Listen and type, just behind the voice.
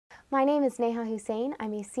My name is Neha Hussain.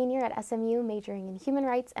 I'm a senior at SMU majoring in human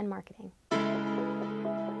rights and marketing.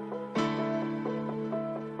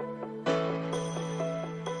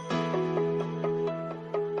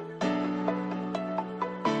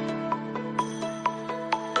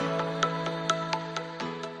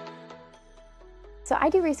 So I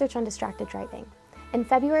do research on distracted driving. In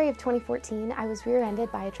February of 2014, I was rear-ended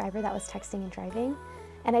by a driver that was texting and driving,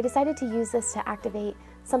 and I decided to use this to activate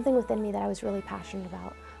something within me that I was really passionate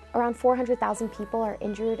about. Around 400,000 people are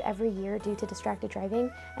injured every year due to distracted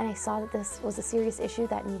driving, and I saw that this was a serious issue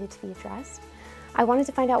that needed to be addressed. I wanted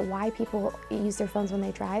to find out why people use their phones when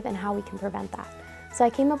they drive and how we can prevent that. So I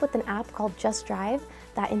came up with an app called Just Drive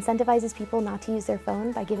that incentivizes people not to use their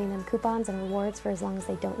phone by giving them coupons and rewards for as long as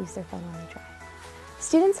they don't use their phone when they drive.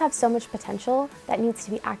 Students have so much potential that needs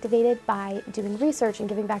to be activated by doing research and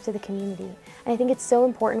giving back to the community. And I think it's so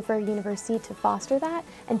important for a university to foster that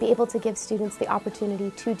and be able to give students the opportunity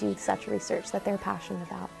to do such research that they're passionate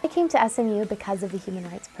about. I came to SMU because of the Human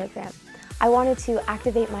Rights Program. I wanted to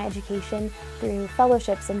activate my education through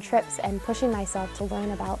fellowships and trips and pushing myself to learn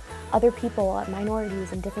about other people,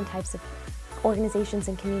 minorities, and different types of organizations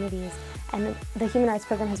and communities. And the Human Rights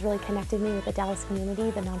Program has really connected me with the Dallas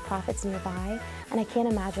community, the nonprofits nearby, and I can't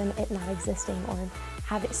imagine it not existing or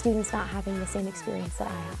students not having the same experience that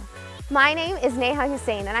I have. My name is Neha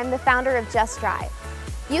Hussain, and I'm the founder of Just Drive.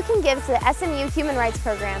 You can give to the SMU Human Rights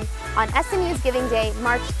Program on SMU's Giving Day,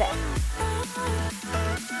 March 5th.